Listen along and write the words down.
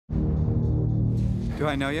Do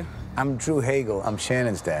I know you? I'm Drew Hagel. I'm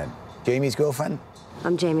Shannon's dad. Jamie's girlfriend?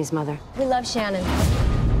 I'm Jamie's mother. We love Shannon.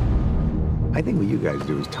 I think what you guys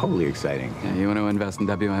do is totally exciting. Yeah, you want to invest in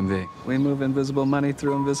WMV. We move invisible money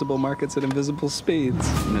through invisible markets at invisible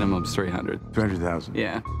speeds. Minimum's 300. 300,000?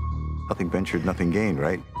 Yeah. Nothing ventured, nothing gained,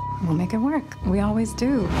 right? We'll make it work. We always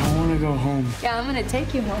do. I want to go home. Yeah, I'm gonna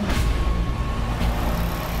take you home.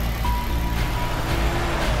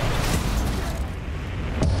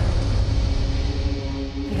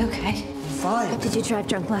 You okay? Fine. Did you drive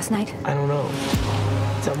drunk last night? I don't know.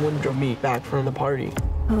 Someone drove me back from the party.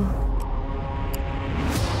 Oh.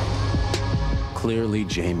 Clearly,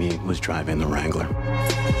 Jamie was driving the Wrangler.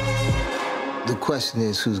 The question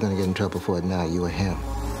is, who's going to get in trouble for it now, you or him?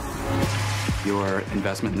 Your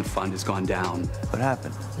investment in the fund has gone down. What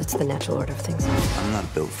happened? It's the natural order of things. I'm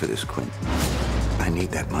not built for this, Quint. I need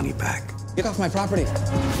that money back. Get off my property.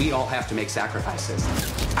 We all have to make sacrifices.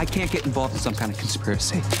 I can't get involved in some kind of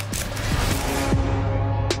conspiracy.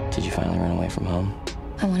 Did you finally run away from home?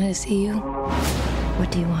 I wanted to see you.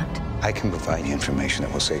 What do you want? I can provide you information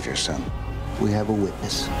that will save your son. We have a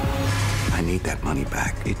witness. I need that money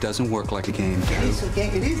back. It doesn't work like a game. It is a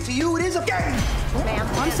game. It is to you. It is a game. Ma'am,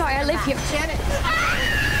 I'm sorry, I live here. Janet.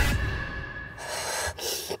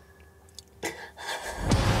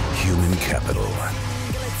 Human capital.